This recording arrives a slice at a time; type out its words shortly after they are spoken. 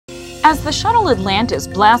As the Shuttle Atlantis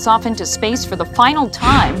blasts off into space for the final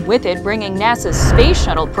time, with it bringing NASA's Space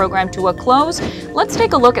Shuttle program to a close, let's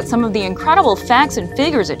take a look at some of the incredible facts and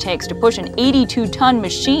figures it takes to push an 82-ton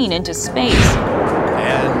machine into space.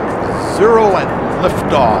 And zero and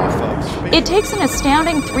liftoff of space. It takes an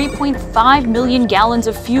astounding 3.5 million gallons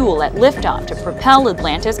of fuel at liftoff to propel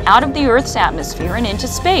Atlantis out of the Earth's atmosphere and into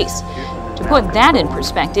space. To put that in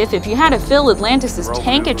perspective, if you had to fill Atlantis'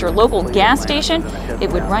 tank at your local gas station, it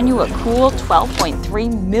would run you a cool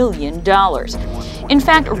 $12.3 million. In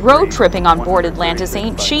fact, road tripping on board Atlantis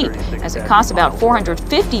ain't cheap, as it costs about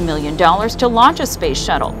 $450 million to launch a space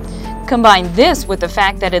shuttle. Combine this with the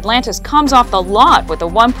fact that Atlantis comes off the lot with a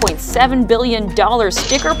 $1.7 billion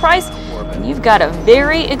sticker price, and you've got a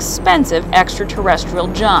very expensive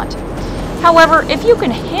extraterrestrial jaunt. However, if you can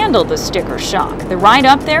handle the sticker shock, the ride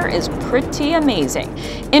up there is pretty amazing.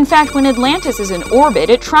 In fact, when Atlantis is in orbit,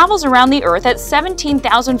 it travels around the Earth at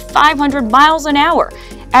 17,500 miles an hour.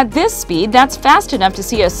 At this speed, that's fast enough to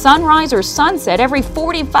see a sunrise or sunset every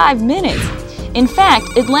 45 minutes. In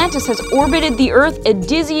fact, Atlantis has orbited the Earth a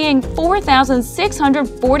dizzying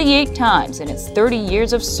 4,648 times in its 30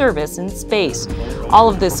 years of service in space. All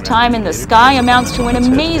of this time in the sky amounts to an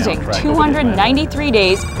amazing 293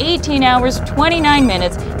 days, 18 hours, 29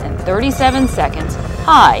 minutes, and 37 seconds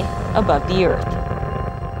high above the Earth.